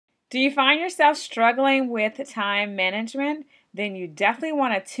Do you find yourself struggling with time management? Then you definitely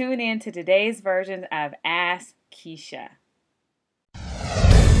want to tune in to today's version of Ask Keysha.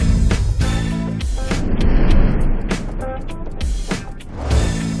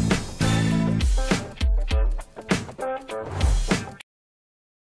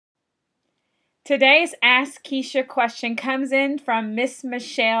 Today's Ask Keysha question comes in from Miss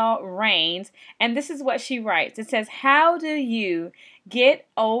Michelle Rains, and this is what she writes. It says, how do you get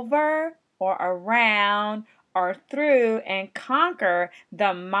over or around or through and conquer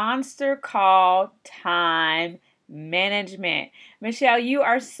the monster called time management? Michelle, you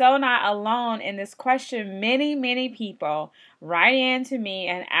are so not alone in this question. Many people write in to me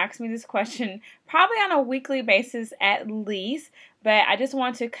and ask me this question probably on a weekly basis at least, but I just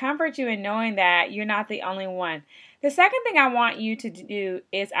want to comfort you in knowing that you're not the only one. The second thing I want you to do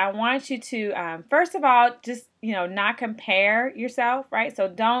is I want you to, first of all, just, not compare yourself, right?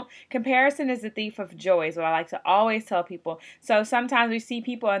 So comparison is the thief of joy is what I like to always tell people. So sometimes we see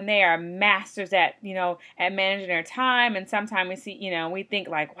people and they are masters at managing their time. And sometimes we see, we think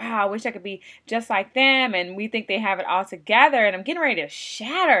like, wow, I wish I could be just like them. And we think they have it all together. And I'm getting ready to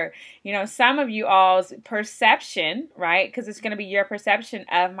shatter, some of you all's perception, right? Because it's going to be your perception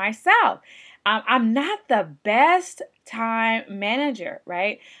of myself. I'm not the best time manager,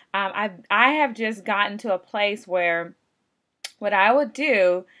 right? I have just gotten to a place where what I would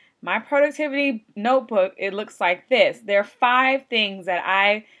do, my productivity notebook, it looks like this. There are 5 things that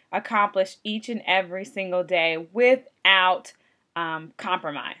I accomplish each and every single day without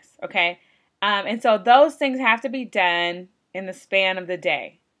compromise, okay? And so those things have to be done in the span of the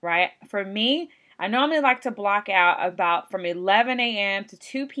day, right? For me, I normally like to block out about from 11 a.m. to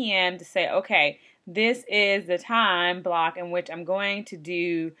 2 p.m. to say, okay, this is the time block in which I'm going to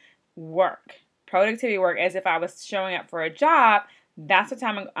do work, productivity work, as if I was showing up for a job. That's the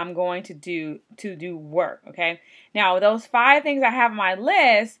time I'm going to do work, okay? Now, those 5 things I have on my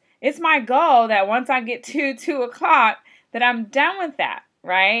list, it's my goal that once I get to 2 o'clock that I'm done with that.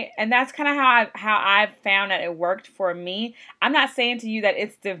 Right? And that's kind of how I've found that it worked for me. I'm not saying to you that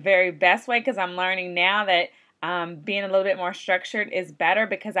it's the very best way because I'm learning now that being a little bit more structured is better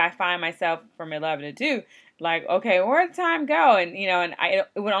because I find myself from 11 to 2, like, okay, where'd time go? And, it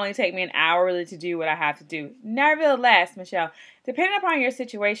would only take me an hour really to do what I have to do. Nevertheless, Michelle, depending upon your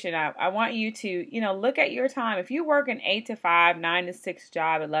situation, I want you to, look at your time. If you work an 8 to 5, 9 to 6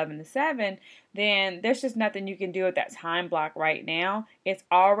 job, 11 to 7, then there's just nothing you can do with that time block right now. It's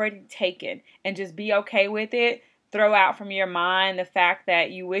already taken, and just be okay with it. Throw out from your mind the fact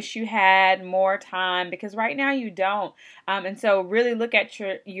that you wish you had more time because right now you don't. And so really look at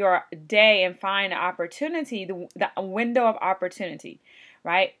your day and find the opportunity, the window of opportunity,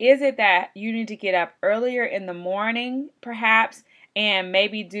 right? Is it that you need to get up earlier in the morning, perhaps, and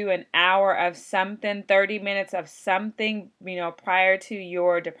maybe do an hour of something, 30 minutes of something, prior to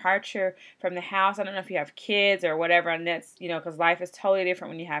your departure from the house? I don't know if you have kids or whatever, and that's, because life is totally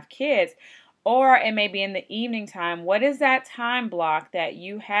different when you have kids. Or it may be in the evening time. What is that time block that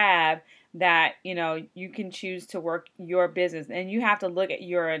you have that, you can choose to work your business? And you have to look at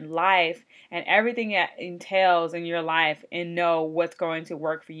your life and everything that entails in your life and know what's going to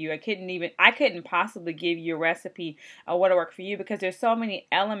work for you. I couldn't possibly give you a recipe of what'll work for you because there's so many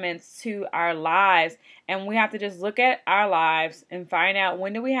elements to our lives. And we have to just look at our lives and find out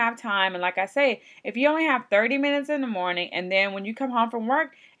when do we have time. And like I say, if you only have 30 minutes in the morning and then when you come home from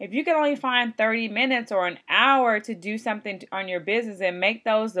work, if you can only find 30 minutes or an hour to do something on your business and make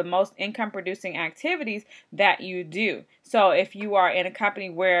those the most income producing activities that you do. So if you are in a company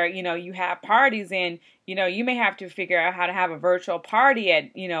where, you have parties and, you may have to figure out how to have a virtual party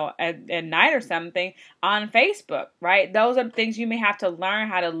at night or something on Facebook, right? Those are things you may have to learn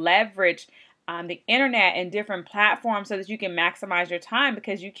how to leverage the internet and different platforms so that you can maximize your time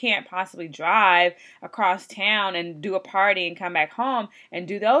because you can't possibly drive across town and do a party and come back home and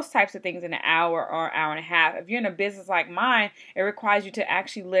do those types of things in an hour or hour and a half. If you're in a business like mine, it requires you to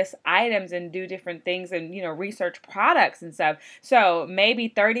actually list items and do different things and, research products and stuff. So maybe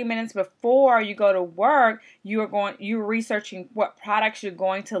 30 minutes before you go to work, you're researching what products you're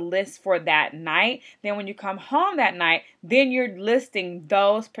going to list for that night. Then when you come home that night, then you're listing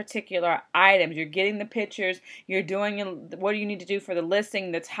those particular items. You're getting the pictures, you're doing what do you need to do for the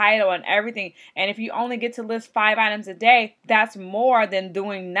listing, the title and everything. And if you only get to list 5 items a day, that's more than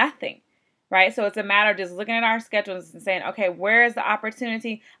doing nothing, right? So it's a matter of just looking at our schedules and saying, okay, where is the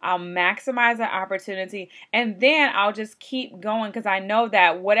opportunity? I'll maximize that opportunity. And then I'll just keep going because I know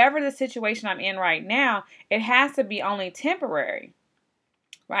that whatever the situation I'm in right now, it has to be only temporary.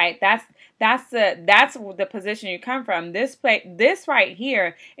 Right? that's the position you come from. This right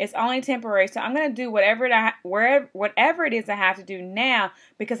here is only temporary. So I'm going to do whatever it is I have to do now,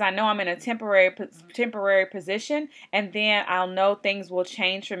 because I know I'm in a temporary position, and then I'll know things will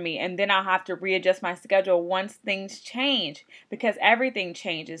change for me, and then I'll have to readjust my schedule once things change, because everything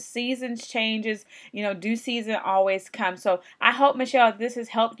changes. Seasons changes, due season always comes. So I hope, Michelle, this has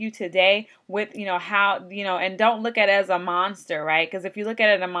helped you today with, how, and don't look at it as a monster, right? Because if you look at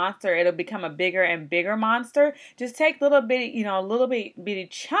it as a monster, it'll become a bigger and bigger monster. Just take little bitty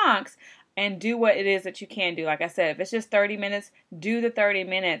chunks and do what it is that you can do. Like I said, if it's just 30 minutes, do the 30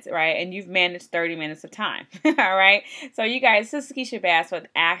 minutes, right? And you've managed 30 minutes of time. All right. So you guys, this is Keysha Bass with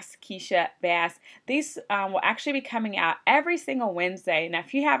Ask Keysha Bass. These will actually be coming out every single Wednesday. Now,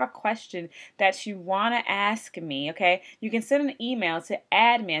 if you have a question that you want to ask me, okay, you can send an email to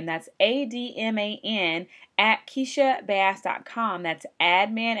admin, that's ADMAN, at KeyshaBass.com. That's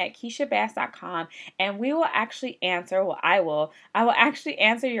admin at KeyshaBass.com. And we will actually answer, I will actually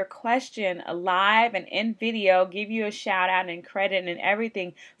answer your question live and in video, give you a shout out and credit and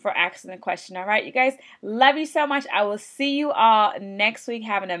everything for asking the question. All right, you guys, love you so much. I will see you all next week.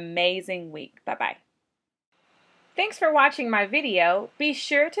 Have an amazing week. Bye-bye. Thanks for watching my video. Be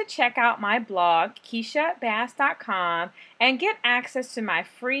sure to check out my blog, KeyshaBass.com, and get access to my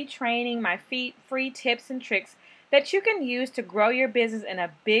free training, my free tips and tricks that you can use to grow your business in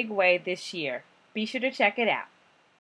a big way this year. Be sure to check it out.